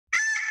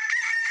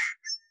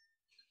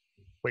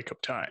Wake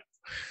up time.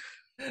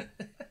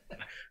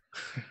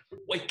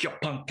 Wake your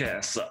punk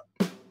ass up.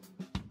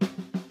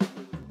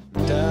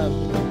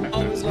 Damn.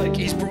 I was like,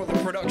 he's brought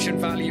the production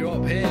value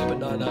up here, but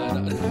no.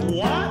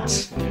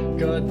 What?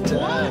 God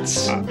damn.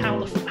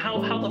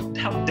 What?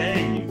 How dare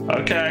you?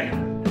 Okay.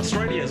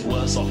 Australia's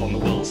worse off on the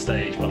world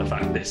stage by the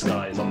fact this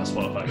guy is on the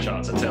Spotify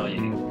charts, I tell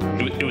you.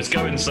 It was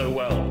going so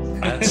well.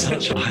 I had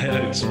such high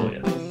hopes for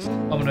you.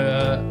 I'm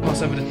gonna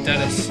pass over to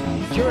Dennis.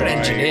 You're an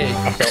engineer.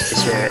 I felt the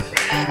spirit.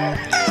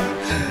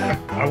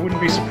 I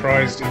wouldn't be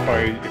surprised if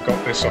I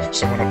got this off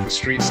someone off the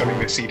street selling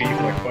their CD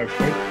for like £5.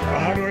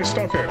 How do I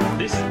stop it?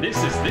 This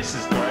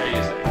is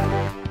crazy.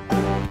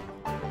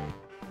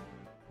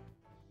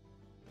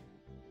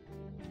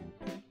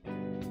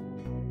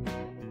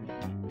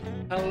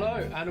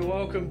 Hello and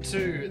welcome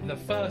to the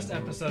first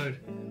episode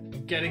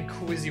of Getting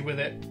Quizzy With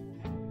It,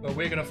 where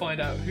we're gonna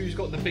find out who's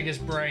got the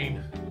biggest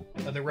brain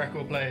of the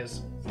record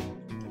players.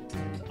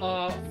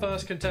 Our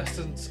first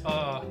contestants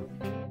are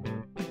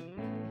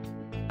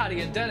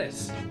Paddy and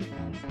Dennis.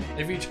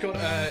 They've each got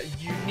a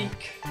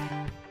unique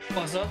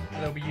buzzer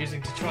that they'll be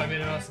using to chime in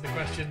and answer the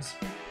questions.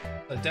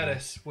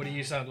 Dennis, what do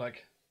you sound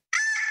like?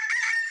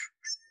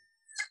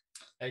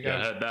 There you go. Yeah,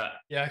 I heard that.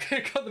 Yeah,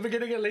 got the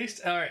beginning at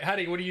least. All right,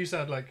 Paddy, what do you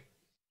sound like?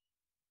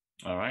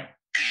 All right.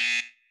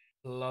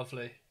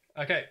 Lovely.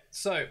 Okay,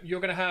 so you're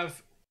going to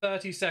have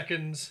 30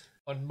 seconds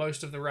on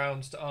most of the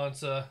rounds to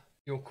answer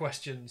your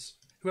questions.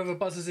 Whoever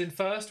buzzes in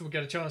first will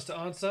get a chance to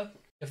answer.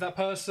 If that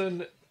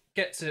person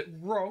gets it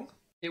wrong,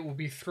 it will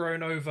be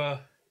thrown over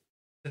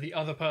to the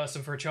other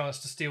person for a chance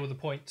to steal the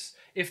points.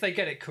 If they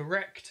get it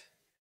correct,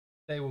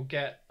 they will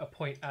get a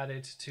point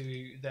added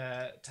to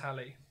their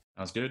tally.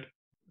 Sounds good.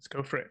 Let's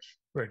go for it.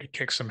 Ready to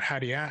kick some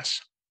Hattie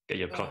ass. Get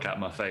your cock out of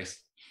my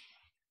face.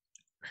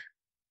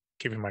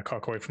 Giving my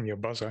cock away from your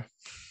buzzer.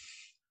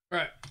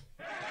 Right.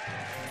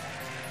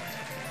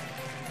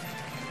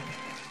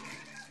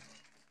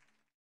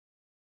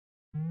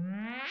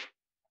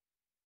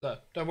 So,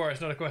 don't worry,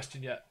 it's not a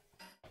question yet.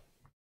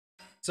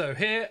 So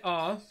here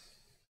are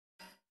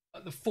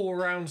the 4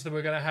 rounds that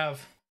we're going to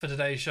have for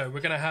today's show. We're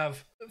going to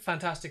have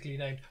fantastically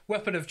named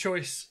Weapon of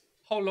Choice,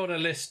 whole lot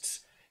of lists,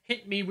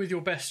 Hit Me With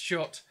Your Best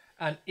Shot,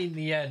 and In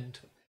the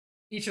End.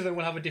 Each of them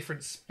will have a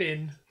different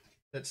spin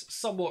that's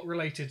somewhat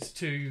related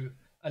to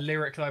a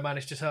lyric that I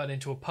managed to turn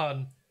into a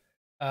pun.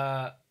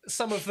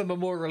 Some of them are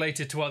more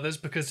related to others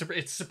because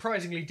it's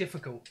surprisingly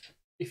difficult.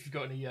 If you've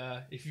got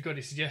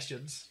any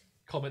suggestions,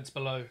 comments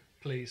below,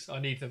 please. I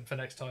need them for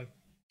next time.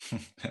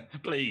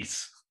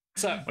 Please.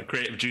 So my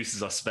creative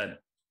juices are spent.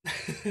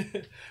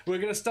 We're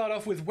going to start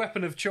off with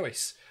Weapon of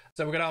Choice.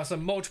 So we're going to have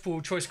some multiple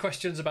choice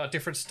questions about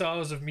different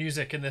styles of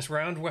music in this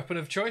round. Weapon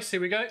of Choice,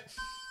 here we go.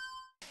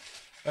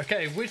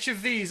 Okay, which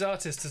of these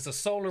artists is a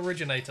sole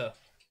originator?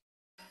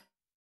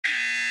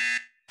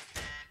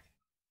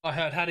 I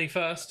heard Hattie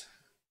first.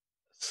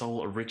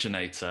 Sole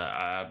originator.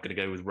 I'm going to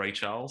go with Ray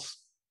Charles.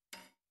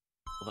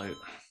 Although...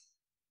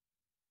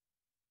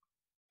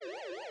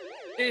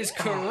 It is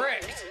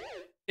correct.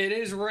 It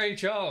is Ray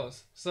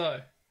Charles. So,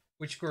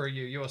 which score are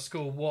you? You're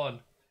score 1.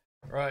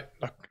 Right.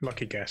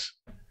 Lucky guess.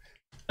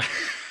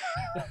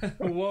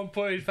 1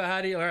 point for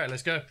Hattie. All right,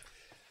 let's go.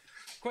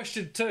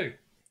 Question 2.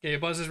 Get your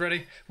buzzers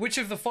ready. Which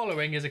of the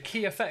following is a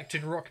key effect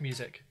in rock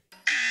music?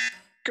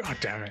 God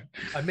damn it.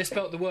 I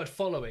misspelled the word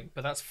following,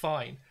 but that's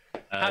fine.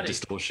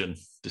 Distortion.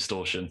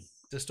 Distortion.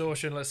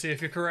 Distortion. Let's see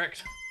if you're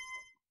correct.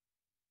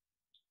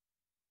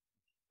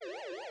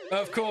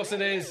 Of course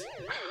it is.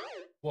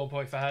 1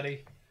 point for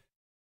Hattie.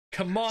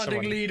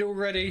 Commanding lead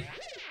already.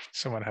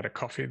 Someone had a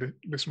coffee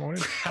this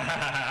morning.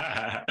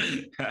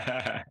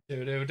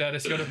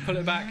 Dennis, you got to pull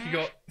it back. You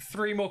got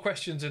 3 more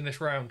questions in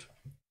this round.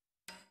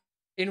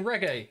 In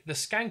reggae, the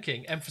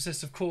skanking,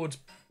 emphasis of chords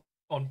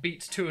on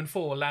beats 2 and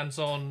 4, lands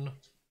on...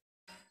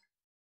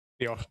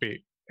 The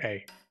offbeat,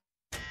 A.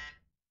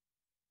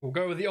 We'll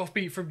go with the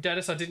offbeat from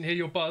Dennis. I didn't hear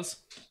your buzz.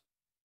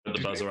 Put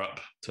the buzzer up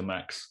to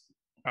max.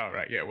 All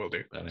right, yeah, we'll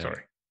do.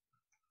 Sorry.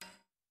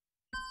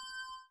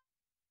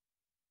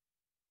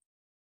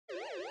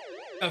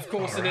 Of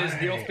course it is.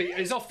 The offbeat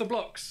is off the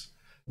blocks.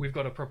 We've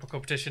got a proper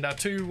competition now.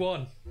 2-1.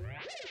 All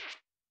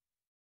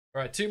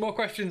right, 2 more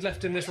questions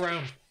left in this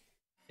round.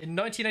 In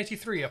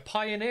 1983, a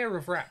pioneer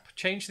of rap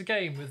changed the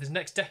game with his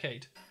next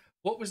decade.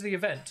 What was the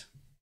event?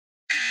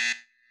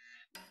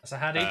 That's a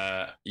Hattie.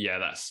 Yeah,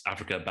 that's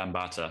Africa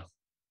Bambaataa.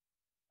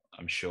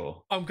 I'm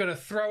sure. I'm going to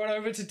throw it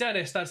over to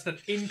Dennis. That's the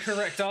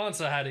incorrect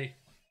answer, Hattie.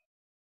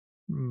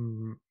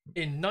 In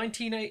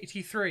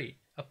 1983,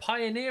 a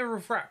pioneer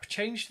of rap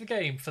changed the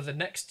game for the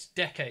next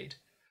decade.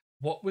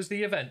 What was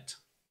the event?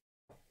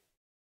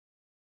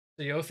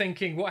 So you're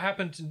thinking, what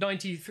happened in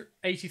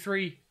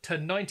 1983 to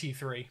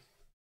 93?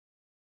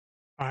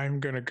 I'm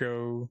going to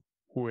go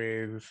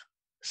with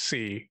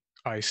C,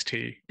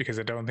 Ice-T, because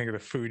I don't think the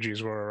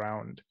Fugees were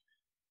around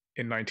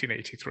in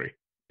 1983.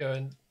 Go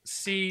and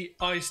C,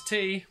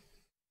 Ice-T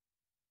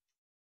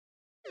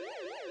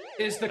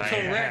is the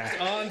correct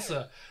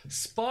answer,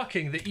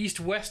 sparking the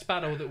East-West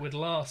battle that would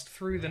last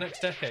through the next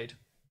decade.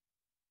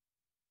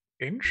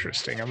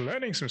 Interesting. I'm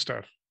learning some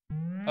stuff.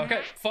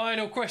 Okay,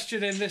 final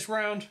question in this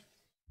round.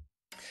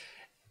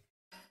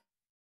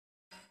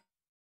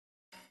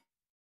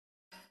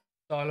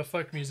 Style of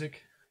folk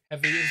music.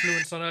 Heavy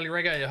influence on early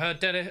reggae. I heard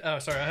Dennis. Oh,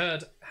 sorry, I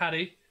heard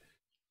Hattie.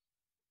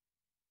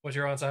 What's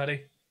your answer,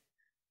 Hattie?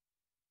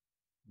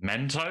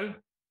 Mento?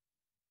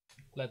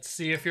 Let's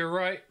see if you're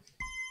right.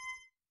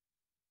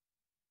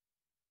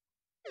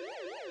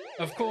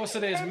 Of course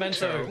it is,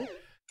 Mento.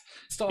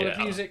 Style of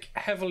music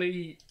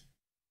heavily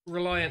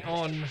reliant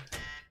on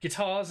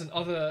guitars and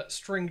other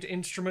stringed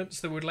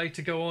instruments that would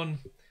later go on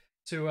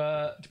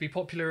to be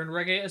popular in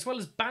reggae, as well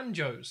as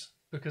banjos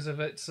because of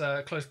its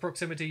close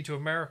proximity to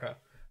America,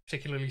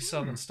 particularly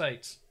southern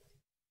states.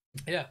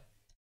 Yeah.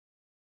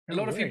 A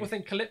lot of people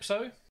think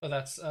calypso, but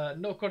that's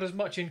not got as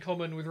much in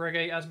common with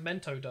reggae as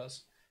Mento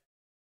does.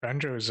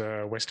 Banjo is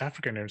a West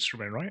African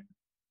instrument, right?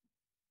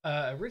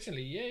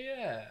 Originally,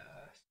 yeah.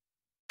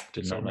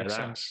 Did not know that.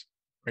 Sense.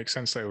 Makes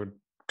sense they would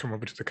come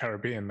over to the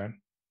Caribbean then.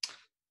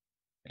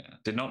 Yeah,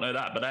 did not know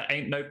that, but that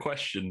ain't no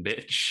question,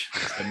 bitch.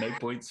 So no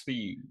points for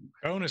you.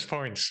 Bonus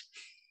points.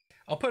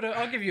 I'll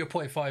give you a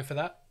 0.5 for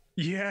that.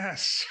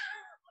 Yes.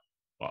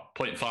 What,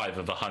 0.5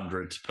 of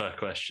 100 per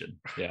question?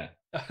 Yeah.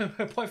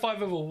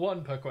 0.5 over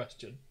 1 per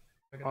question.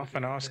 Half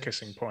an arse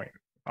kissing point.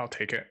 I'll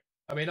take it.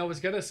 I mean, I was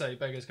gonna say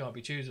beggars can't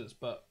be choosers,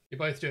 but you're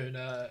both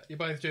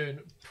doing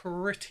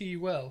pretty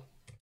well.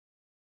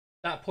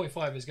 That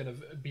 0.5 is gonna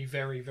be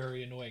very,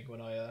 very annoying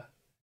when I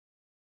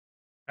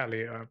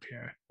Tally it up,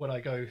 yeah. when I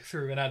go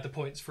through and add the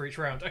points for each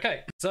round.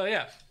 Okay, so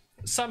yeah,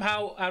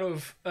 somehow out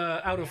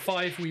of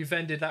 5 we've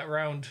ended that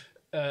round.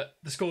 The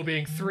score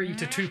being 3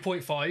 to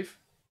 2.5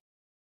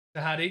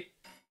 to Hattie.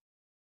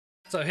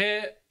 So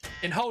here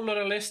in Whole Lot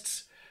of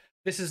Lists,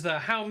 this is the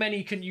how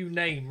many can you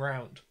name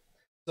round.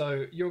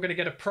 So you're going to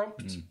get a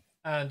prompt,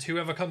 and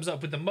whoever comes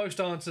up with the most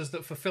answers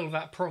that fulfill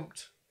that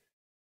prompt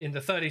in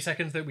the 30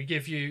 seconds that we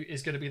give you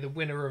is going to be the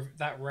winner of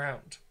that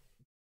round.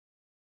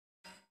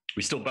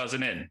 We still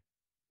buzzing in?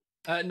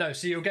 No,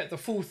 so you'll get the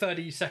full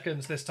 30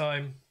 seconds this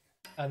time,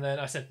 and then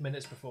I said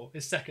minutes before.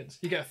 It's seconds.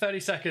 You get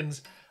 30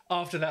 seconds.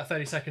 After that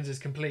 30 seconds is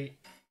complete,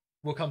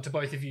 we'll come to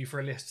both of you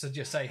for a list. So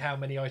just say how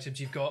many items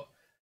you've got,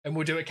 and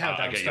we'll do it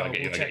countdown style.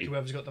 We'll check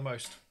whoever's got the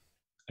most.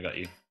 I got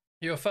you.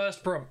 Your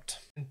first prompt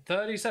in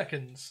 30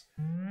 seconds.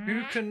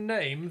 Who can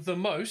name the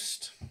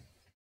most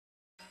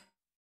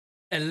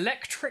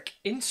electric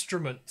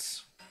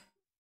instruments?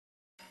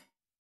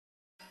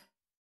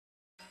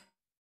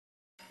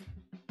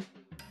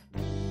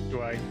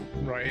 Do I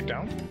write it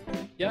down?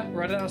 Yeah,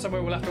 write it down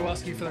somewhere. We'll have to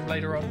ask you for them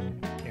later on.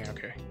 Yeah,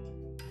 okay.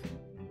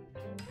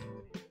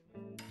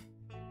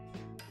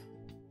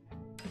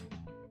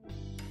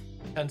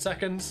 Ten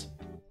seconds.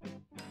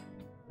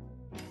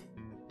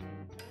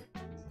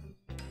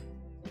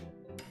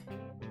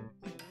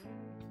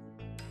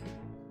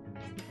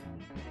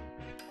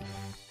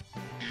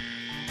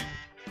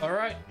 All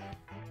right.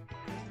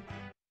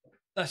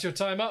 That's your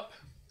time up.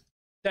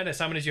 Dennis,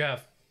 how many did you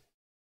have?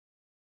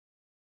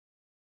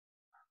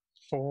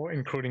 4,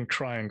 including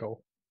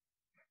triangle.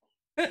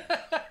 The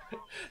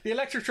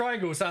electric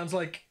triangle sounds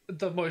like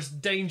the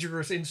most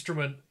dangerous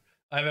instrument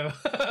I've ever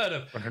heard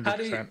of.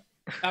 100%.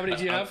 How many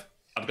do you have?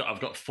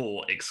 I've got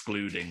 4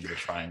 excluding the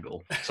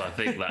triangle, so I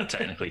think that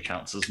technically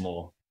counts as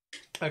more.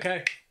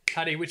 Okay,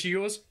 Hattie, which are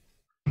yours?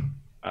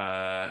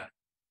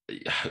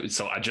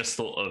 So I just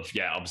thought of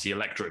obviously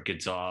electric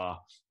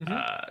guitar,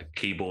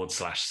 keyboard /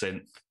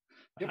 synth,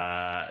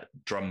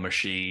 drum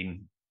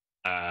machine,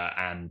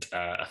 and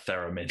a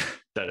theremin.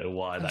 Don't know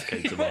why that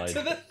came to mind.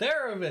 To the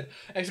theremin.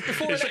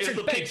 Before it was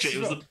the picture. It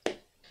was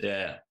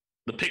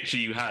the picture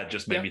you had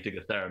just made me think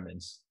of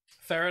theremins.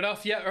 Fair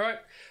enough. Yeah. All right.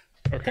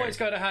 Okay. Points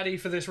go to Hattie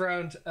for this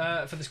round.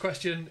 For this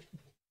question,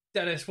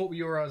 Dennis, what were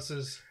your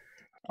answers?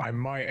 I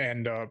might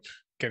end up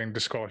getting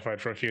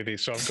disqualified for a few of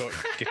these. So I've got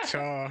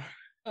guitar,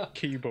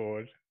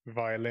 keyboard,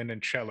 violin,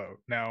 and cello.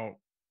 Now,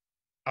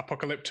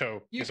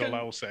 apocalypto is all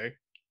I will say.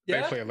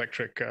 Yeah? They play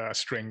electric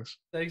strings.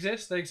 They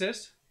exist. They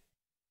exist.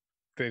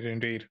 They do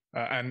indeed.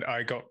 And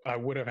I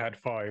would have had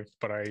 5,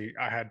 but I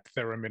had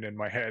theremin in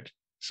my head.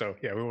 So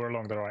yeah, we were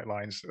along the right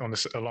lines,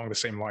 along the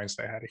same lines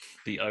they had.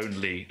 The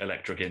only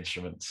electric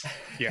instruments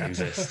Yeah.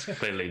 exist.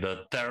 Clearly,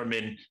 the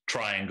theremin,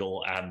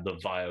 triangle, and the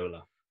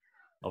viola,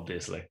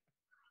 obviously.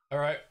 All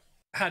right.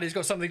 Hattie's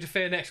got something to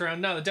fear next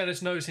round. Now that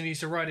Dennis knows he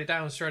needs to write it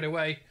down straight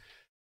away.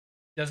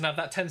 He doesn't have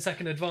that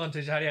 10-second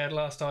advantage Hattie had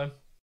last time.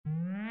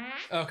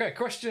 Okay,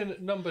 question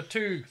number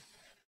 2.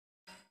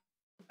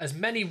 As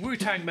many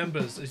Wu-Tang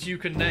members as you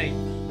can name.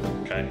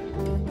 Okay.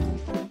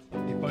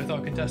 Both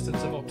our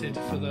contestants have opted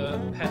for the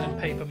pen and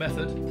paper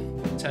method.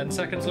 10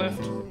 seconds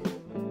left.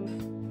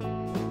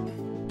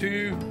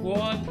 2,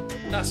 1.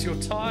 That's your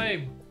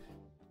time.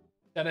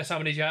 Dennis, how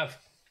many do you have?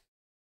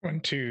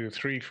 1, 2,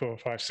 3, 4,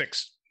 5,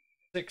 6.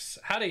 6.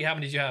 Hattie, how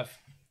many do you have?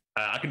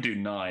 I can do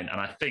 9,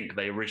 and I think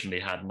they originally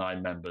had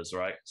 9 members,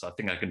 right? So I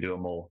think I can do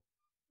them all.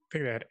 I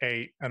think they had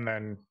 8, and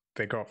then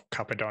they got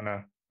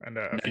Capadonna and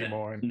a few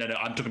more. No,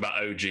 I'm talking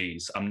about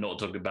OGs. I'm not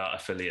talking about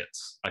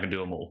affiliates. I can do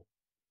them all.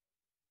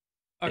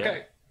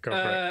 Okay, Go for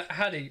it.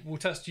 Hattie, we'll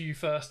test you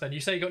first then. You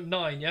say you got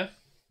 9, yeah?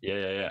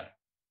 Yeah.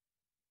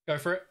 Go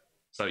for it.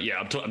 So yeah,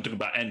 I'm talking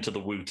about Enter the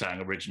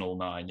Wu-Tang original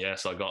 9. Yeah,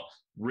 so I got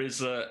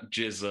RZA,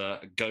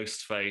 Jizza,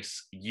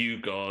 Ghostface,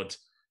 U-God,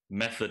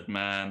 Method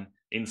Man,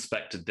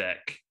 Inspector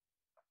Deck,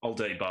 Old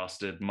Dirty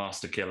Bastard,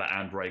 Master Killer,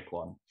 and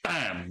Raekwon.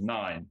 Bam,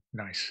 9.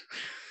 Nice.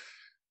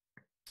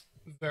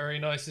 Very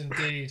nice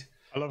indeed.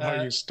 I love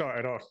how you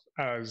started off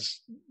as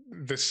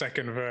the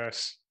second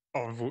verse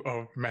of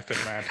Method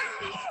Man.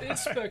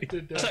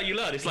 Inspector Deck. That's how you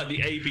learn. It's like the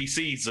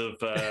ABCs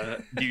of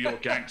New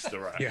York gangster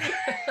rap. Yeah.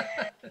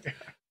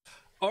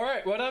 All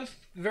right, well done.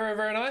 Very,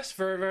 very nice.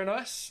 Very, very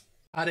nice.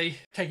 Addy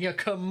taking a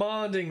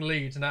commanding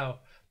lead now.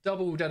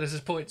 Double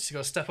Dennis's points. You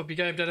got to step up your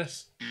game,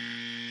 Dennis.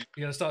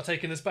 You're going to start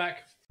taking this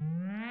back.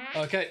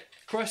 Okay,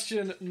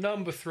 question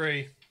number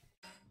 3.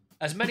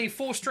 As many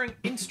 4-string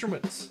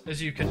instruments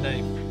as you can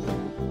name.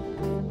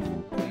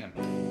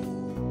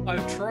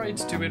 I've tried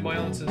to, in my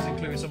answers,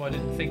 include some I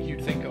didn't think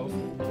you'd think of.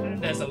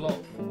 There's a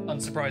lot,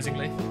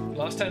 unsurprisingly.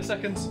 Last 10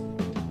 seconds.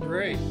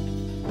 3,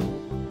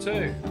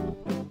 2,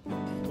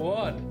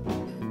 1.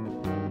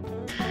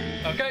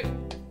 Okay,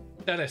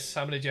 Dennis,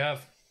 how many did you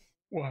have?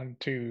 1,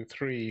 2,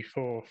 3,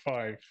 4,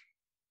 5.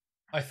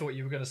 I thought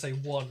you were going to say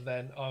 1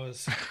 then. I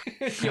was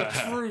you're a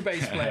true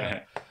bass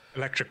player.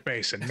 Electric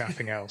bass and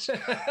nothing else.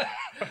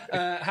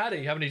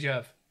 Hattie, how many did you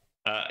have?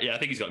 Yeah, I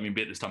think he's got me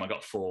beat this time. I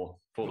got 4.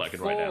 4 that I could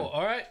 4. write down.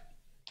 All right.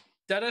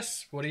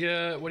 Dennis, what are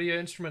your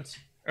instruments?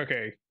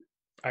 Okay,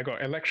 I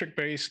got electric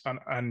bass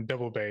and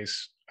double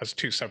bass as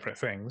 2 separate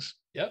things.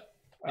 Yep.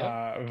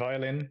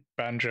 Violin,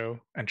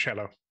 banjo, and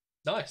cello.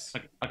 Nice.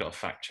 I got to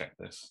fact check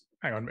this.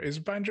 Hang on, is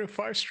banjo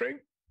 5-string?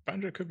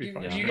 Banjo could be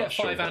 5. You get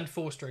 5 and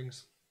 4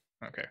 strings.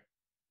 Okay.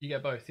 You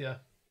get both, yeah.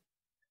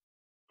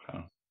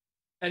 Huh.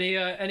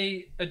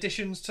 Any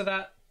additions to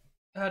that,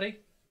 Hattie?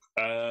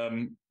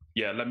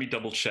 Yeah, let me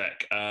double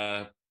check.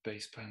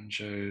 Bass,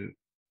 banjo.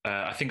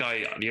 I think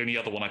the only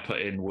other one I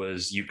put in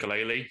was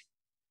ukulele.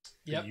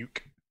 Yep.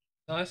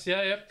 Nice,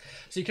 yeah.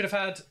 So you could have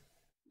had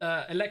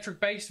electric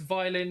bass,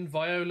 violin,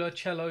 viola,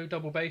 cello,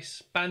 double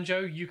bass, banjo,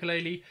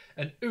 ukulele,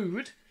 and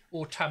oud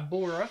or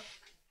tambura,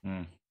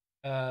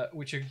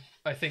 which are,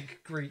 I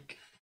think, Greek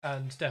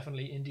and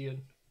definitely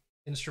Indian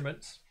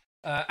instruments,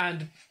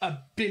 and a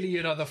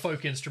billion other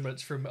folk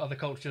instruments from other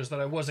cultures that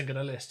I wasn't going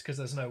to list because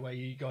there's no way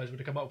you guys would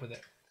have come up with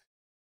it.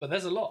 But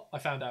there's a lot I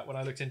found out when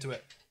I looked into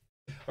it.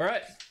 All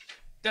right,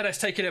 Dennis,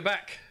 taking it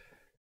back,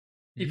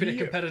 keeping it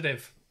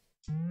competitive.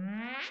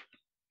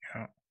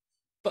 Yeah.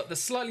 But the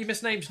slightly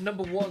misnamed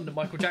 #1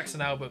 Michael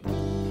Jackson album,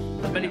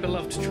 many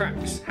beloved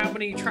tracks. How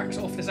many tracks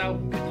off this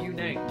album can you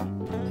name?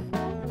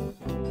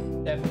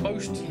 They're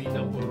mostly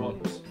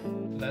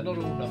 #1s. They're not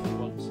all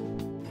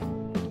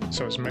 #1s.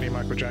 So as many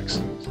Michael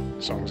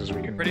Jackson songs as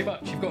we can. Pretty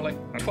much. You've got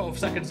like 12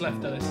 seconds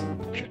left, Dennis.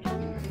 Shit.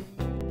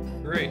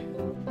 3,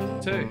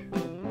 2,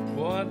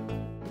 1.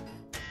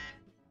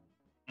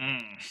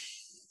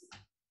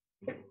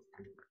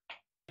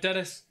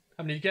 Dennis,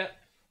 how many did you get?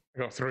 I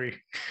got 3.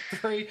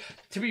 3.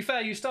 To be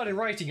fair, you started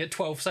writing at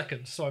 12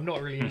 seconds, so I'm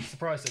not really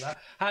surprised at that.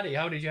 Hattie,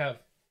 how many did you have?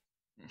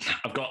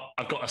 I've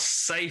got a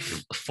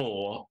safe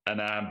 4 and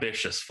an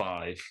ambitious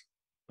 5.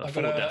 I've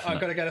got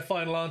to get a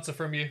final answer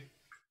from you.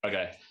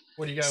 Okay.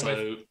 What are you going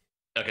with?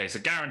 Okay, so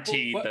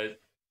guaranteed that.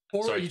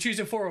 Are you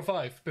choosing 4 or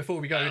 5 before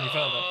we go any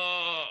further?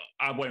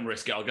 I won't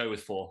risk it. I'll go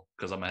with 4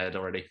 because I'm ahead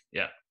already.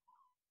 Yeah.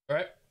 All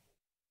right.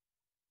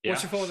 Yeah.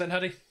 What's your 4 then,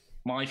 Hattie?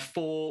 My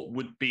 4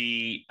 would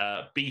be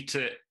Beat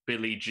It,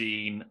 Billie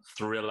Jean,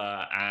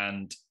 Thriller,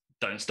 and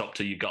Don't Stop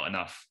Till You Got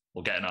Enough,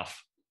 or Get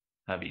Enough,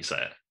 however you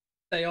say it.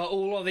 They are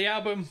all on the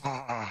album.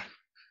 I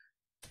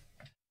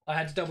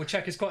had to double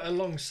check. It's quite a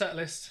long set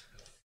list.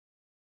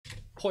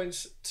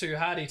 Points to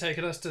Hattie,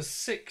 taking us to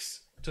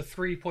 6 to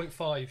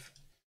 3.5,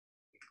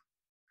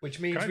 which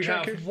means we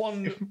have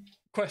one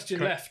question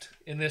left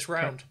in this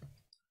round.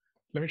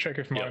 Let me check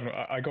if mine.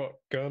 Yeah. I got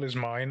Girl Is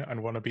Mine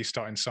and Wanna Be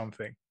Starting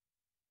Something.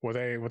 Were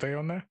they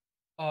on there?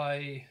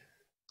 I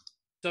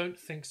don't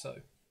think so.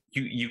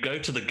 You go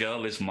to the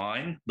Girl Is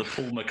Mine, the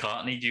Paul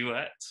McCartney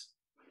duet.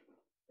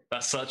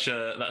 That's such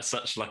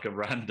like a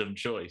random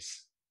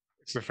choice.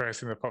 It's the first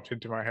thing that popped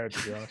into my head,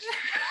 to be honest.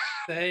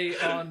 They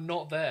are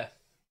not there.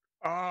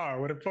 I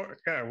would have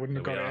I wouldn't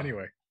have got it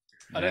anyway.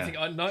 I don't think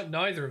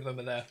neither of them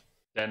are there.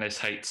 Dennis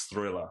hates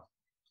Thriller.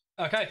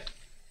 Okay.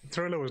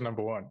 Thriller was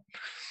 #1.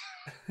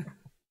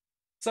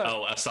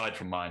 So, aside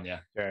from mine, yeah.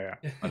 Yeah.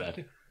 My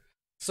bad.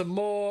 Some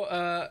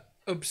more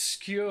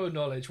obscure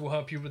knowledge will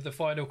help you with the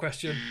final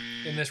question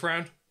in this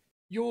round.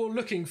 You're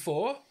looking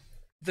for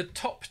the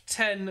top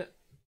 10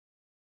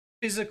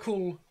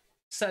 physical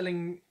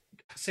selling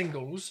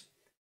singles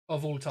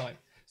of all time.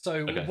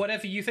 So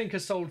whatever you think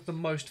has sold the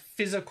most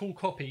physical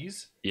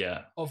copies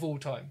of all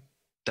time.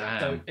 Damn.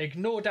 So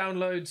ignore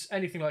downloads,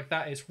 anything like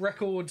that. It's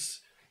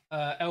records,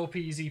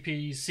 LPs,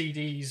 EPs,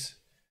 CDs,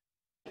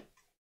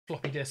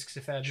 floppy disks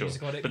if they're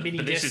music on it, mini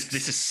discs.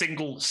 This is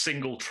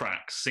single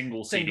tracks,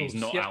 single CDs,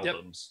 not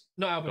albums.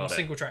 Not albums,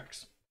 single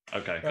tracks.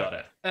 Okay, got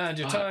it. And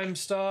your time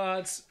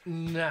starts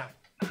now.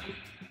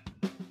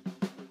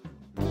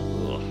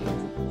 Ugh.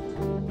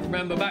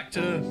 remember back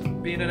to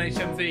being an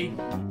HMV.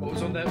 What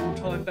was on their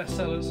all-time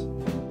bestsellers?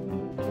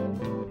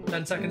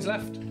 10 seconds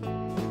left.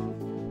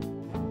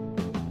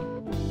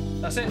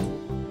 That's it.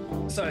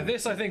 So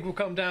this, I think, will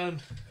come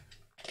down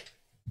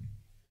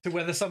to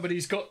whether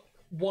somebody's got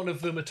one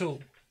of them at all.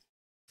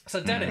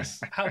 So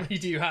Dennis, how many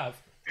do you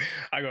have?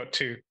 I got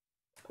 2.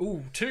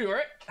 Ooh, 2, all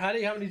right.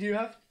 Hattie, how many do you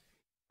have?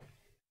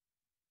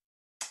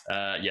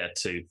 Yeah,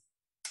 2.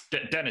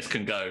 Dennis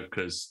can go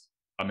because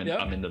I'm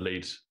in the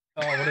lead.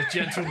 Oh, what a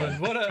gentleman!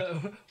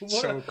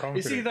 So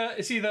confident.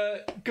 It's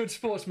either good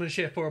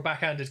sportsmanship or a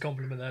backhanded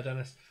compliment there,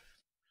 Dennis.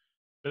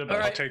 Bit of All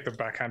both. right. I'll take the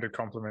backhanded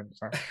compliment.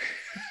 So.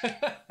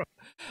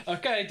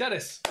 Okay,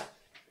 Dennis.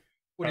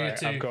 What are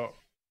you I've got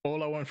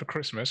All I Want for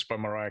Christmas by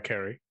Mariah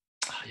Carey.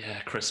 Oh,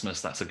 yeah,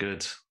 Christmas. That's a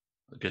good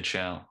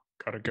shout.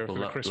 Gotta go for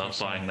the Christmas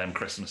Love buying song. them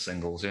Christmas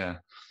singles. Yeah.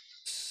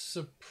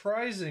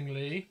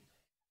 Surprisingly,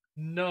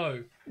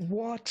 no.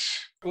 What?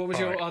 What was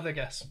your other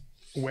guess?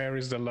 Where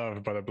is the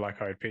Love by the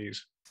Black Eyed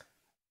Peas.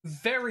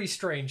 Very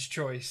strange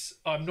choice.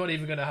 I'm not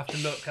even going to have to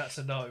look. That's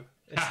a no.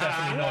 It's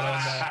definitely not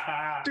on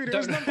there. Dude, it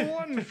was number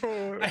 1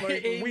 for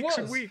like weeks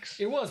and weeks.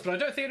 It was, but I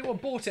don't think anyone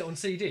bought it on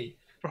CD.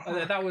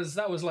 That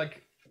was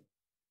like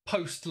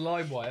post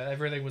LimeWire.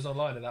 Everything was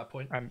online at that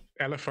point. And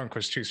Elephant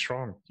was too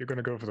strong. You're going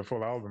to go for the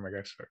full album, I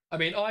guess. So. I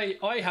mean,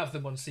 I have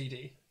them on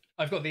CD.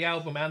 I've got the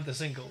album and the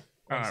single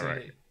on CD.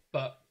 Right.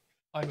 But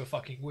I'm a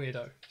fucking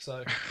weirdo.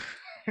 So,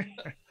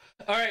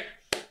 all right,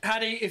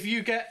 Hattie, if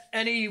you get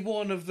any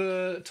one of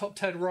the top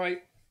 10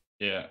 right,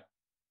 Yeah.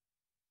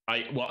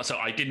 So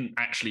I didn't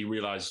actually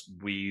realize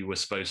we were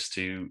supposed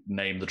to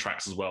name the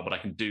tracks as well, but I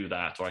can do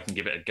that, or I can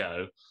give it a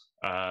go.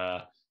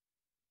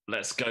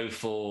 Let's go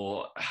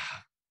for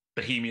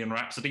Bohemian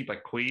Rhapsody by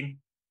Queen.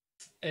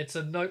 it's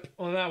a nope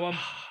on that one.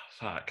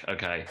 Fuck.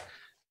 Okay.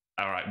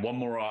 All right. One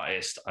more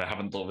artist. I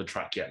haven't thought of a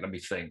track yet. Let me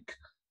think.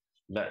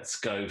 Let's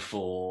go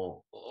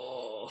for.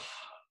 Oh,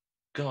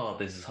 God,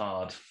 this is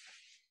hard.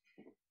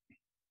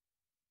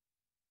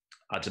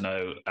 I don't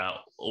know.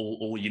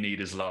 All You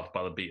Need Is Love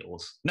by the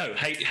Beatles. No,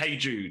 Hey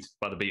Jude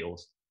by the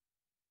Beatles.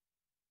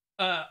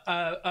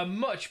 A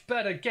much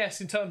better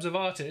guess in terms of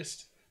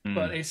artist,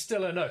 but it's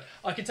still a no.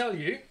 I can tell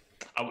you.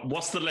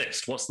 What's the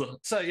list?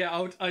 So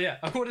yeah,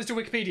 according to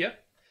Wikipedia,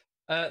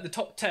 the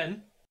top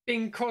 10: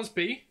 Bing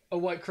Crosby, A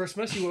White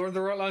Christmas. You were on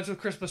the right lines with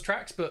Christmas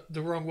tracks, but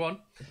the wrong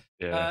one.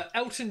 Yeah.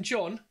 Elton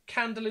John,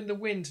 Candle in the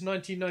Wind,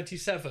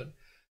 1997.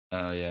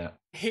 Oh yeah.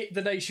 Hit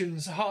the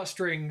nation's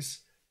heartstrings.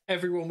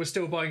 Everyone was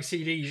still buying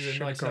CDs in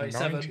Should've gone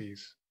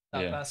 1997.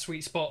 90s. That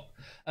sweet spot.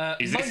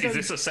 Is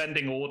this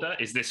ascending order?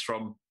 Is this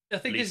from? I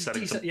think least it's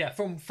decent. Yeah,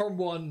 from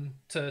 1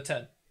 to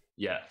 10.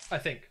 Yeah. I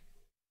think.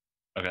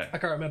 Okay. I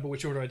can't remember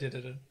which order I did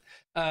it in.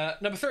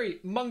 Number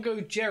 3,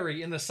 Mungo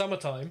Jerry in the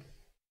Summertime.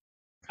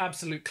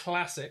 Absolute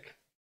classic.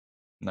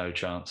 No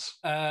chance.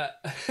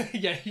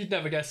 Yeah, you'd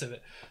never guess of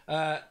it.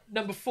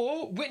 Number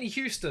 4, Whitney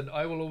Houston,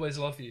 I Will Always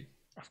Love You.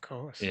 Of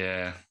course.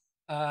 Yeah.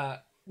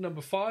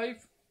 Number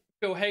 5,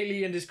 Bill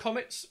Haley and His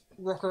Comets,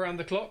 Rock Around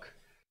the Clock.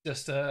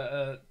 Just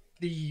the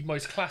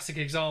most classic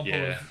example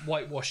of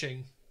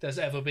whitewashing there's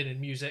ever been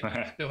in music.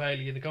 Bill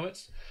Haley and the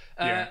Comets.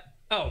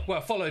 Oh,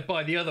 well, followed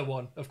by the other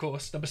one, of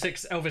course. Number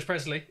 6, Elvis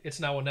Presley, It's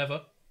Now or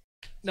Never.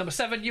 Number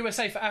 7,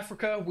 USA for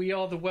Africa, We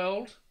Are the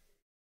World.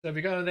 So if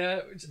you're going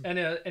there,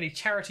 any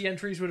charity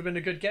entries would have been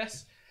a good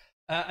guess.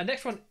 And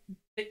next one,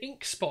 The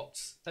Ink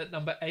Spots at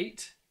number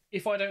 8,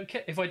 If I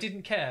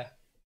Didn't Care.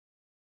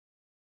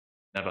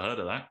 Never heard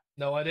of that.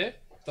 No idea,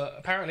 but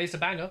apparently it's a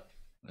banger.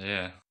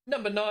 Yeah.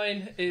 Number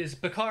 9 is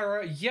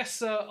Bakara, Yes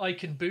Sir, I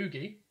Can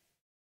Boogie.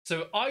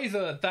 So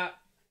either that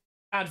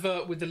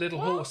advert with the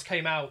little horse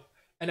came out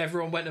and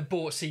everyone went and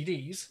bought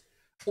CDs,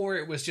 or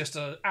it was just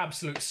an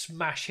absolute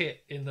smash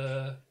hit in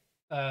the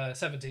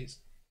 70s.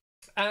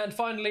 And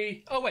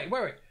finally,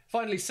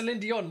 finally, Celine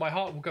Dion, My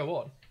Heart Will Go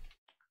On.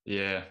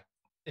 Yeah.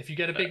 If you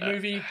get a big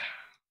movie,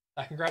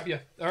 that can grab you.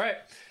 All right.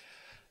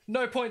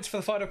 No points for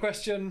the final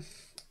question.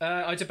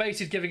 I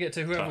debated giving it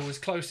to whoever was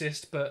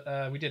closest,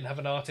 but we didn't have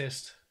an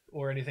artist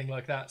or anything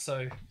like that,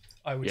 so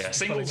I would just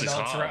pull an singles is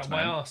answer hard, out of my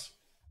man. arse.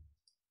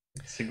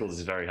 Singles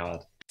is very hard.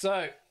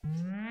 So,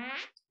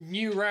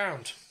 new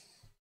round.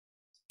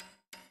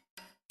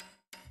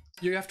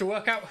 You have to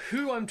work out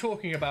who I'm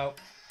talking about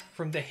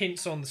from the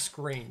hints on the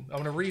screen. I'm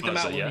going to read them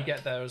out when we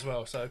get there as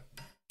well, so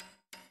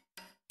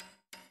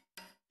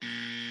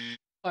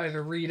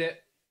either read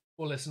it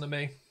or listen to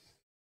me.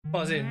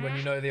 Buzz in when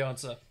you know the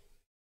answer.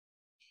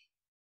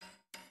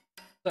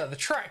 So, the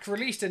track,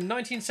 released in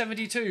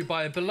 1972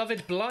 by a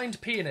beloved blind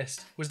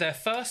pianist, was their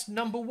first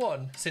number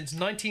 1 since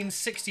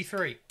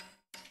 1963.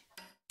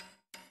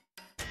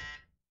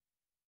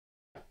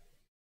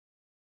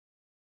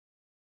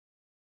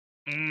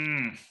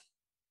 I'm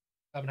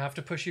going to have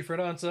to push you for an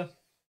answer.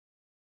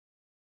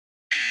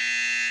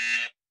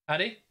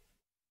 Addy?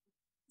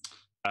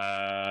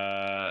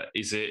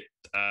 Is it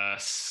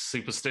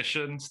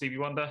Superstition, Stevie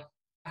Wonder?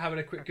 Having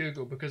a quick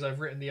Google because I've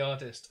written the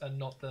artist and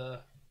not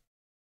the...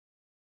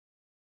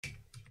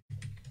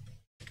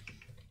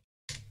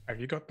 Have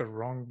you got the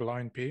wrong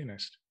blind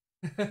pianist?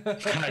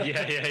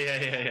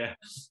 Yeah.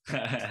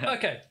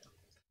 Okay.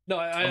 No,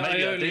 I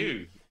Maybe only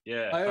do.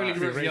 Yeah. I only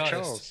grew up Ray the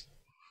artist. Charles.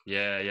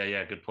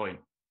 Yeah. Good point.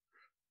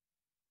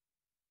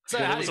 So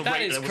Well, Hadi,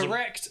 that is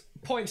correct.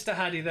 Points to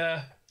Hadi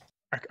there.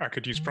 I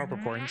could use proper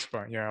points,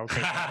 but yeah, I'll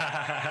take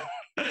that.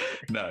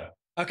 No.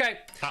 Okay,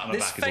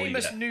 this back is all you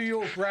famous get. New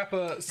York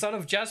rapper, son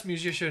of jazz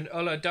musician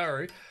Ola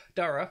Dara,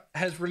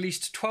 has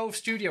released 12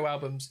 studio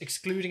albums,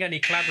 excluding any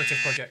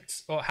collaborative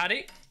projects. Or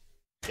Hadi?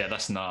 Yeah,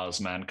 that's Nas,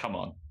 man. Come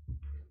on.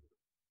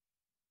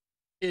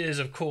 It is,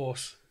 of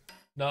course,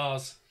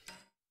 Nas.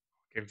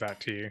 Give that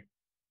to you.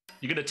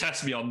 You're gonna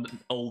test me on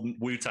old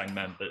Wu-Tang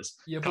members.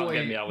 Your Can't boy,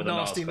 get me out with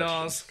Nasty a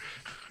Nas.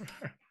 Nas.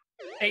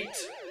 8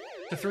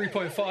 to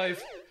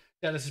 3.5.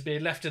 Dennis has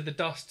been left in the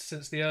dust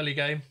since the early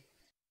game.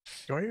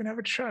 Do I even have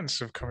a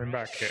chance of coming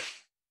back here?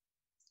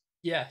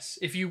 Yes,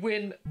 if you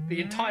win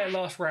the entire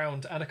last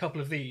round and a couple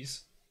of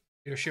these,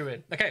 you're a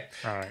shoo-in. Okay.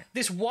 All right.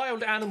 This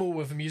wild animal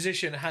of a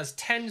musician has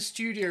 10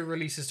 studio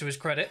releases to his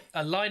credit.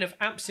 A line of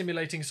amp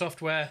simulating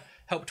software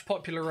helped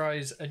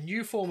popularize a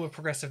new form of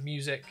progressive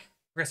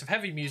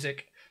heavy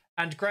music,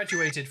 and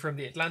graduated from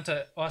the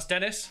Atlanta. Ask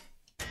Dennis.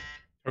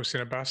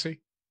 Tosin Abasi?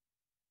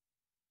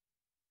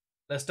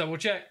 Let's double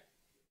check.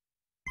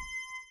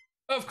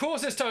 Of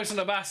course it's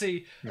Tosin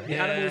Abasi, the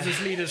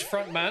Animals' leader's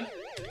frontman.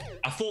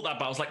 I thought that,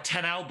 but I was like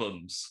 10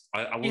 albums.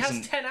 I wasn't. He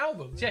has 10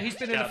 albums. Yeah, he's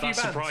been in a few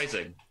that's bands.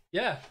 surprising.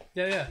 Yeah.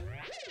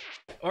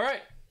 All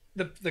right,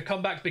 the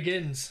comeback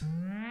begins.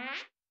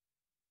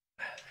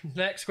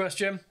 Next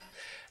question.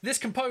 This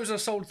composer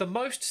sold the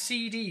most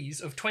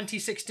CDs of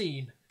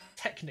 2016,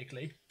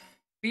 technically,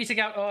 beating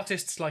out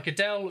artists like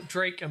Adele,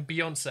 Drake, and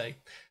Beyonce.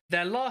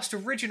 Their last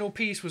original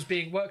piece was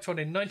being worked on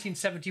in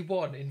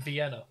 1971 in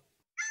Vienna.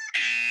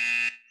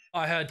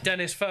 I heard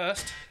Dennis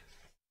first.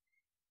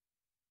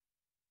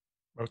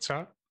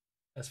 Mozart?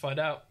 Let's find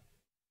out.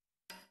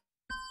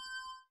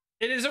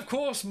 It is, of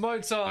course,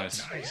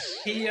 Mozart. Nice.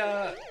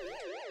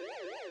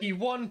 He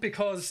won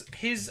because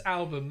his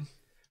album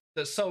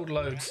that sold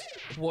loads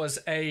was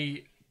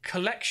a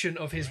collection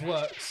of his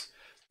works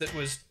that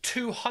was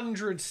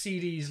 200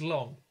 CDs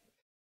long.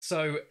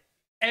 So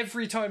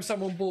every time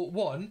someone bought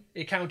one,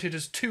 it counted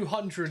as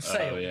 200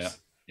 sales. Oh,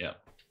 yeah.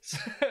 So,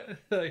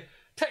 The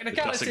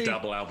technicality. classic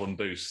double album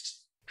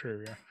boost.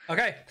 True, yeah.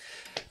 Okay.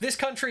 This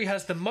country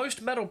has the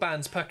most metal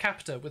bands per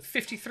capita, with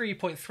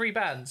 53.3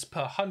 bands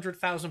per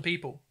 100,000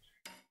 people.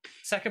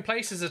 Second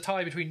place is a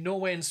tie between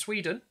Norway and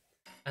Sweden,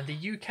 and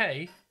the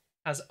UK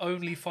has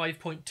only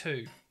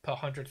 5.2 per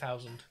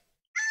 100,000.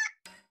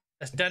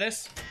 That's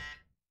Dennis.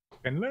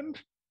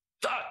 Finland?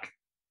 Fuck!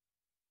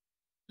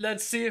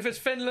 Let's see if it's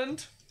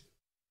Finland.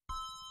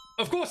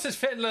 Of course it's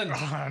Finland.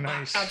 Oh,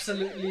 nice.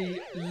 Absolutely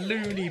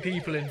loony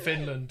people in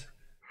Finland.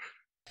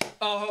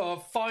 Oh,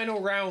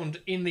 final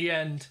round in the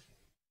end.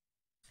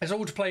 It's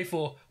all to play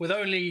for, with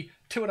only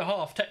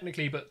 2.5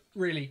 technically, but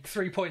really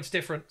 3 points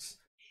difference.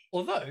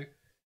 Although,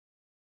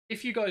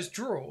 if you guys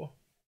draw,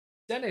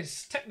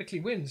 Dennis technically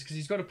wins because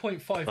he's got a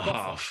 0.5 buffer.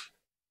 Half.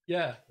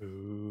 Yeah.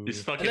 Ooh.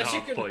 It's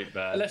fucking point,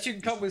 man. Unless you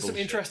can come up with some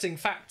bullshit. interesting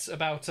facts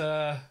about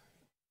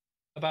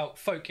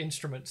folk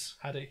instruments,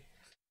 Hadi.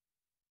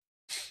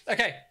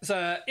 Okay,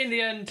 so in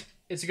the end,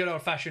 it's a good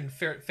old-fashioned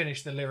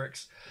finish the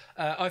lyrics.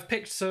 I've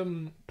picked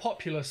some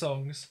popular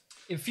songs.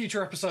 In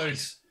future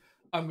episodes,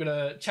 I'm going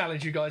to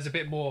challenge you guys a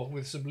bit more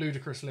with some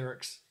ludicrous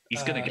lyrics.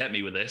 He's going to get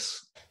me with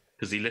this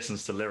because he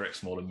listens to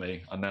lyrics more than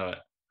me. I know it.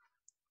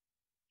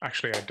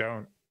 Actually, I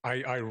don't.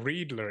 I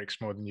read lyrics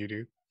more than you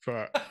do,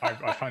 but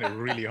I find it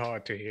really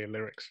hard to hear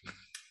lyrics.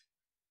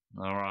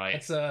 All right.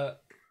 It's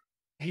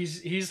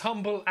he's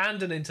humble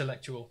and an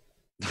intellectual.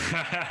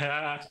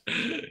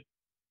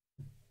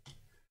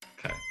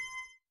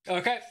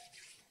 Okay,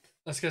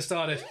 let's get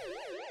started.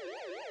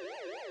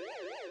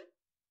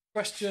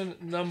 Question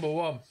number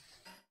 1.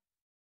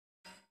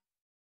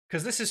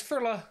 Because this is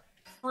thriller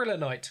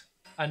night,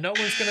 and no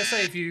one's going to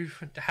save you,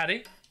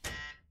 Hadi.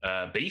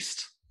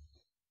 Beast.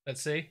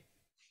 Let's see.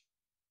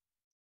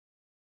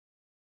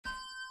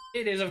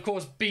 It is, of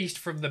course, Beast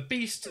from the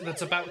Beast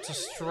that's about to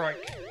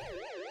strike.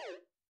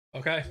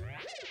 Okay.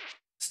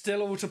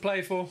 Still all to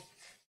play for.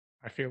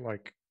 I feel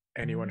like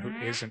anyone who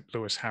isn't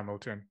Lewis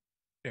Hamilton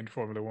in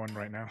Formula One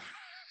right now.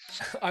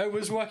 I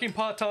was working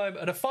part-time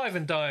at a 5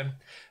 and dime.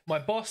 My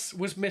boss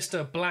was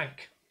Mr.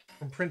 Blank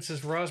from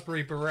Prince's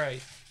Raspberry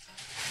Beret.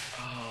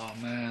 Oh,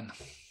 man.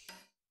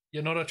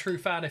 You're not a true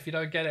fan if you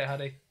don't get it,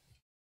 Hadi.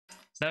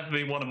 It's never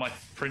been one of my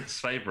Prince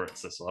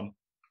favourites, this one.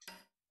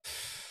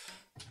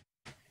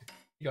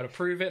 You got to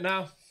prove it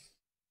now.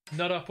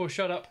 Nut up or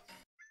shut up.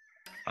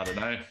 I don't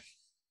know.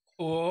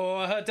 Oh,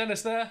 I heard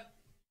Dennis there.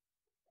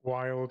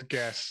 Wild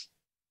guess.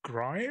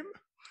 Grime?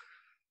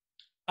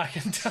 I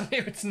can tell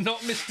you it's not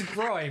Mr.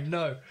 Grime,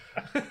 no.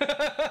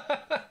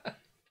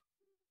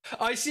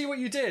 I see what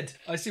you did.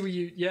 I see what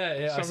you...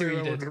 Yeah, I see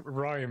what you did.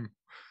 Rhyme.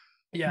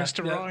 Yeah,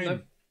 Mr.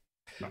 Rhyme.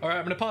 No. All right,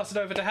 I'm going to pass it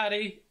over to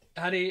Hadi.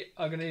 Hadi,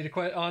 I'm going to need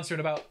an answer in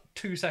about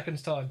 2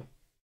 seconds' time.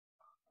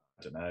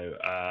 I don't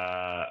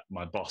know.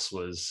 My boss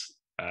was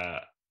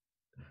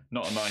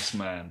not a nice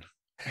man.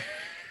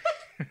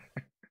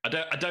 I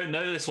don't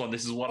know this one.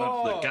 This is one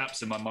of the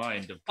gaps in my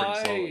mind of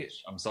Prince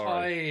knowledge. I'm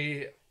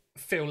sorry. I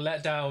feel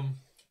let down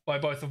by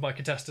both of my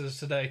contestants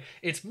today.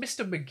 It's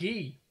Mr.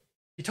 McGee.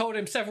 He told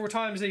him several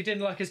times that he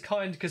didn't like his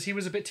kind because he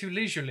was a bit too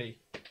leisurely.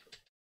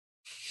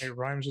 It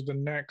rhymes with the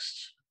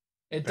next.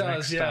 It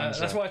does, yeah. Stanza.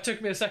 That's why it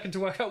took me a second to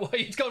work out why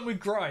you'd gone with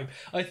grime.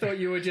 I thought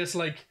you were just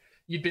like,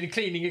 you'd been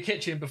cleaning a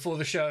kitchen before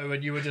the show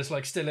and you were just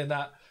like still in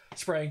that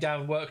spraying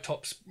down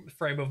worktops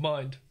frame of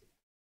mind.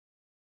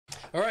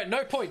 All right,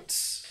 no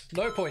points.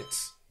 No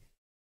points.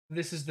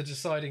 This is the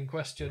deciding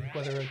question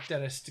whether a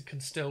dentist can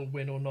still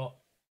win or not.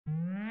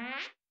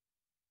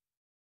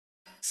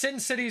 Sin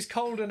City's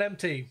cold and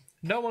empty.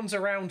 No one's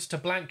around to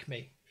blank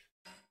me.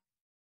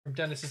 From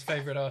Dennis's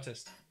favourite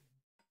artist.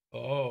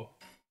 Oh.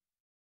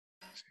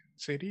 Sin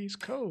City's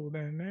cold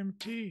and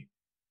empty.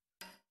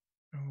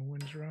 No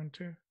one's around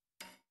to.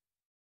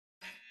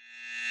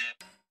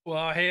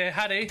 Well, here,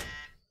 Hattie.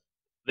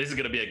 This is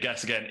going to be a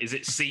guess again. Is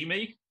it See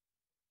Me?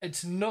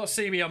 It's not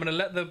See Me. I'm going to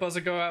let the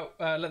buzzer go out.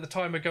 Let the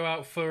timer go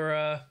out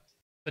for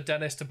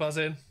Dennis to buzz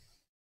in.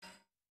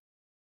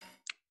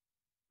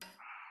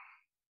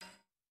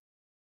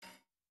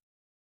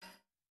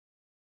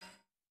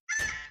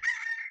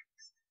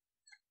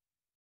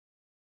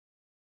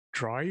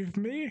 Drive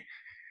Me?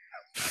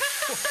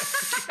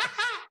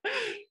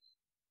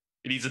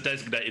 He needs a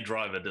designated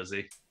driver, does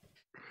he?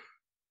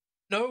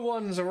 No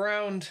one's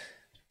around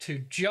to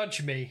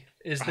judge me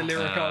is the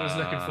lyric I was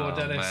looking for,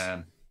 Dennis.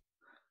 Man.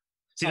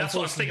 See, that's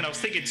what I was thinking. I was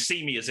thinking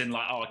See Me as in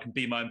like, oh, I can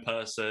be my own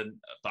person.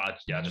 But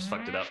I just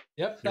fucked it up.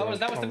 Yep, that was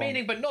the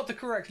meaning, but not the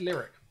correct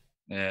lyric.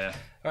 Yeah.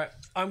 All right,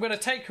 I'm going to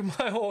take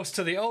my horse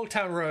to the Old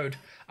Town Road.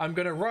 I'm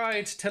going to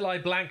ride till I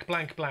blank,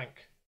 blank, blank.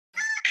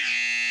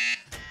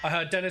 I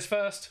heard Dennis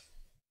first.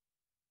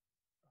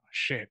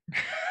 Shit.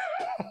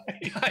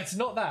 It's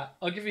not that.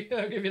 I'll give you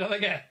another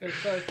guess.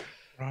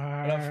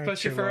 Right. I've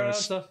pushed you for an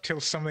answer. Till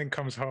something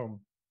comes home.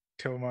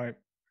 Till my.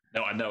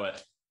 No, I know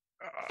it.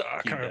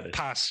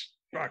 Pass.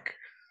 Fuck.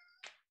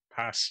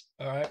 Pass.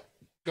 All right.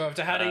 Go over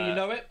to Hattie. You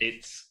know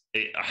it.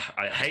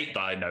 I hate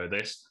that I know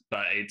this,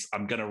 but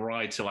I'm gonna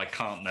ride till I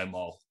can't no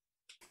more.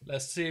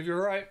 Let's see if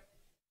you're right.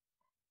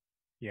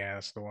 Yeah,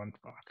 that's the one.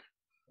 Fuck.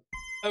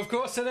 Of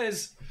course it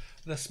is.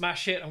 The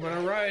smash hit. I'm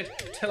gonna ride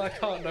till I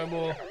can't no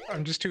more.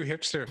 I'm just too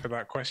hipster for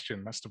that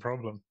question. That's the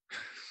problem.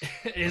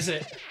 Is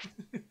it?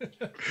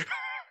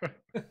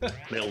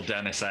 Little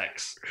Dennis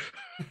X.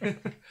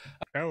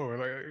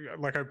 No,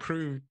 like I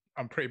proved,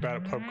 I'm pretty bad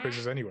at pub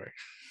quizzes anyway.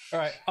 All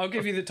right, I'll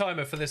give you the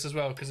timer for this as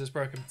well because it's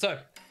broken. So,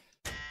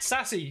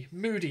 sassy,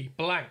 moody,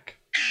 blank.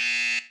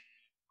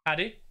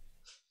 Addy?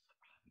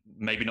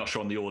 Maybe not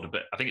sure on the order,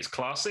 but I think it's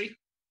classy.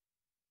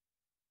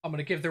 I'm going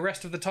to give the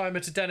rest of the timer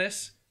to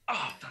Dennis.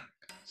 Oh,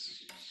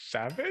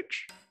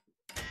 Savage?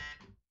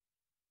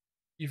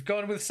 You've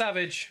gone with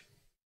savage.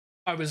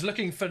 I was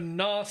looking for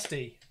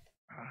nasty.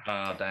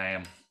 Oh,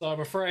 damn. So I'm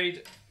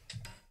afraid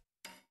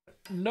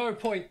no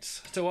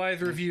points to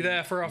either of you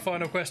there for our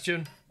final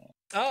question.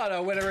 Oh,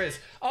 no, winner is.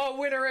 Our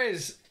winner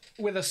is,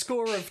 with a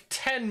score of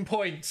 10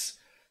 points,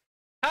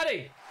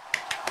 Hattie.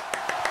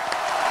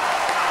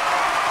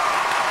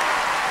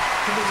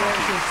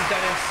 Congratulations to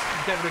Dennis.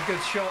 You gave it a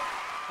good shot.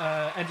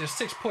 Ended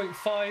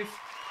 6.5,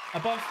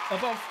 above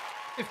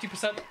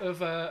 50%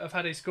 of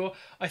Hattie's score.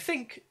 I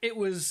think it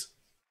was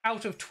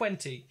out of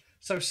 20.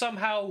 So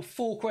somehow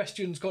 4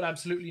 questions got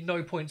absolutely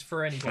no points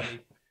for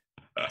anybody.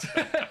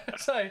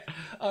 So, I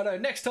don't know.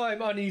 Next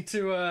time I need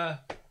to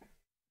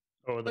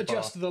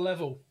adjust the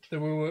level that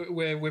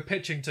we're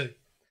pitching to.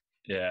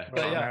 Yeah.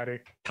 But, yeah.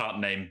 Can't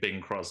name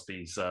Bing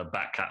Crosby's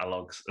back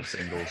catalogues of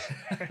singles.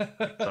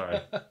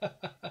 Sorry.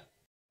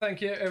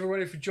 Thank you,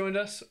 everybody, for joining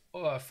us.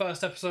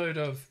 First episode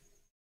of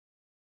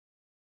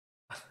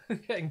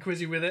Getting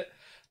Quizzy With It.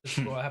 This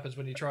is what happens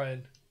when you try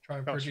and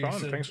produce.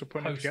 Fun. Thanks for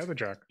putting it together,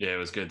 Jack. Yeah, it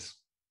was good.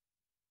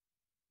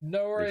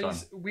 No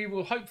worries. We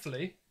will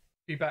hopefully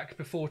be back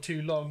before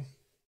too long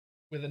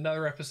with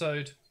another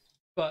episode.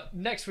 But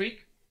next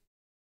week,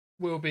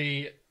 we'll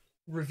be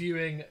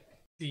reviewing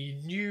the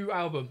new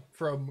album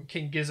from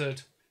King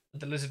Gizzard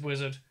and the Lizard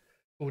Wizard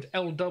called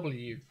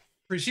LW.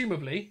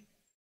 Presumably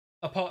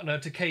a partner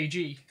to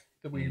KG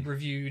that we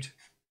reviewed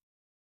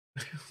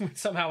with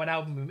somehow an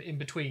album in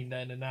between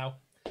then and now.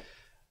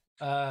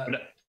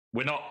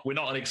 We're not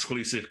an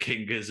exclusive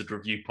King Gizzard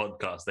review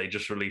podcast. They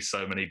just release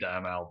so many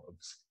damn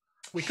albums.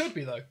 We could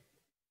be though.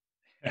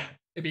 Yeah.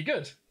 It'd be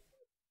good.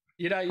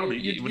 You know,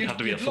 you would have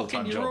to be a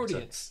full-time your job.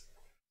 Audience.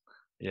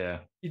 Yeah.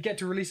 You'd get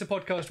to release a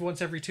podcast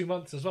once every 2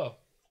 months as well.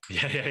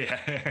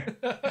 Yeah.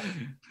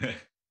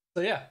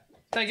 So yeah,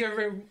 thank you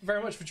very,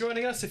 very much for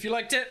joining us. If you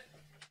liked it,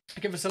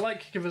 give us a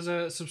like, give us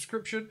a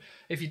subscription.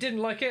 If you didn't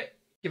like it,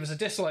 give us a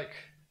dislike.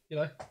 You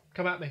know,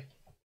 come at me.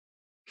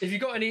 If you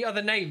got any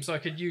other names I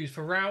could use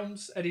for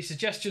rounds, any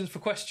suggestions for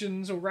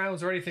questions or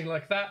rounds or anything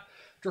like that,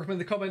 drop them in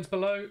the comments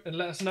below and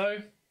let us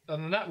know.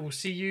 Other than that, we'll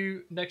see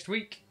you next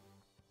week.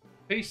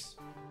 Peace.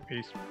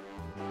 Peace.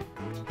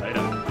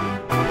 Later.